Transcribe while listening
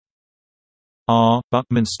R.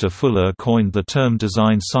 Buckminster Fuller coined the term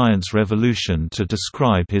design science revolution to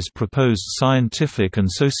describe his proposed scientific and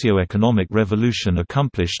socio-economic revolution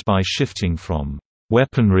accomplished by shifting from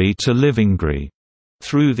weaponry to livingry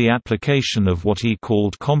through the application of what he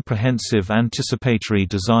called comprehensive anticipatory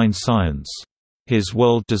design science. His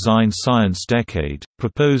World Design Science Decade,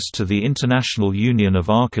 proposed to the International Union of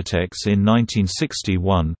Architects in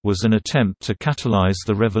 1961, was an attempt to catalyze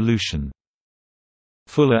the revolution.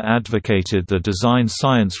 Fuller advocated the design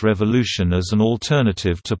science revolution as an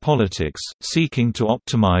alternative to politics, seeking to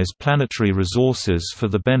optimize planetary resources for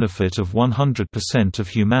the benefit of 100% of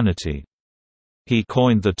humanity. He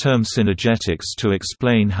coined the term synergetics to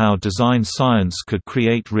explain how design science could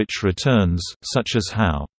create rich returns, such as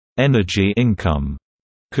how energy income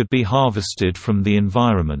could be harvested from the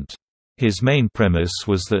environment. His main premise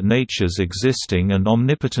was that nature's existing and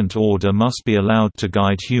omnipotent order must be allowed to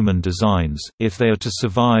guide human designs, if they are to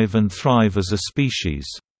survive and thrive as a species.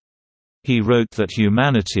 He wrote that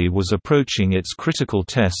humanity was approaching its critical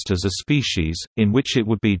test as a species, in which it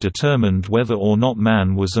would be determined whether or not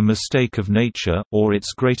man was a mistake of nature, or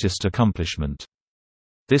its greatest accomplishment.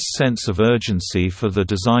 This sense of urgency for the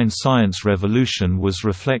design science revolution was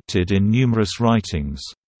reflected in numerous writings.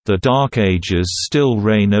 The Dark Ages still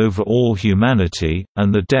reign over all humanity,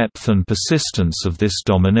 and the depth and persistence of this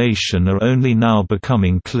domination are only now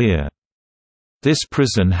becoming clear. This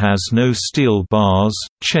prison has no steel bars,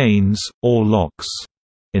 chains, or locks.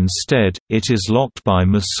 Instead, it is locked by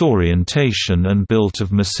misorientation and built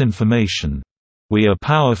of misinformation. We are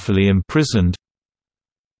powerfully imprisoned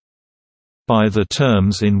by the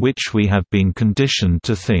terms in which we have been conditioned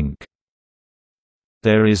to think.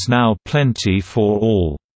 There is now plenty for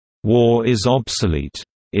all. War is obsolete.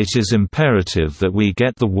 It is imperative that we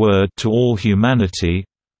get the word to all humanity.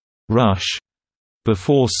 Rush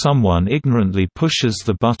before someone ignorantly pushes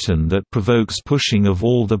the button that provokes pushing of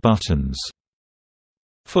all the buttons.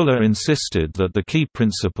 Fuller insisted that the key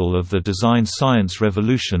principle of the design science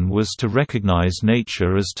revolution was to recognize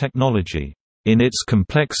nature as technology. In its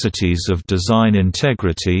complexities of design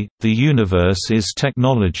integrity, the universe is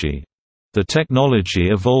technology. The technology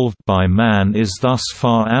evolved by man is thus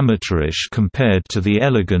far amateurish compared to the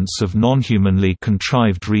elegance of non-humanly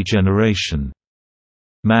contrived regeneration.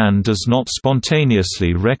 Man does not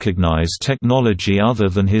spontaneously recognize technology other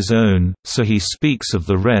than his own, so he speaks of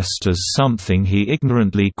the rest as something he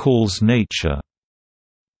ignorantly calls nature.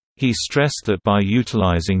 He stressed that by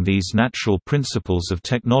utilizing these natural principles of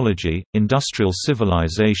technology, industrial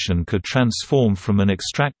civilization could transform from an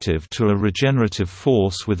extractive to a regenerative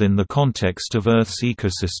force within the context of Earth's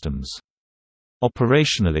ecosystems.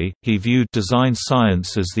 Operationally, he viewed design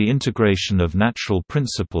science as the integration of natural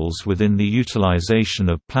principles within the utilization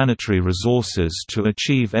of planetary resources to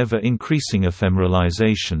achieve ever-increasing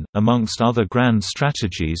ephemeralization. Amongst other grand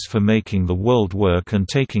strategies for making the world work and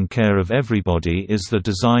taking care of everybody is the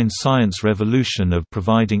design science revolution of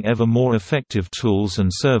providing ever more effective tools and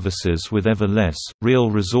services with ever less, real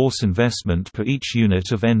resource investment per each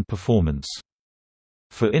unit of end performance.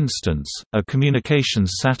 For instance, a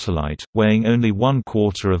communications satellite, weighing only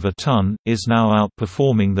 1/4 of a ton, is now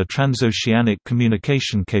outperforming the transoceanic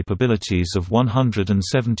communication capabilities of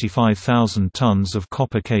 175,000 tons of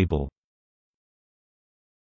copper cable.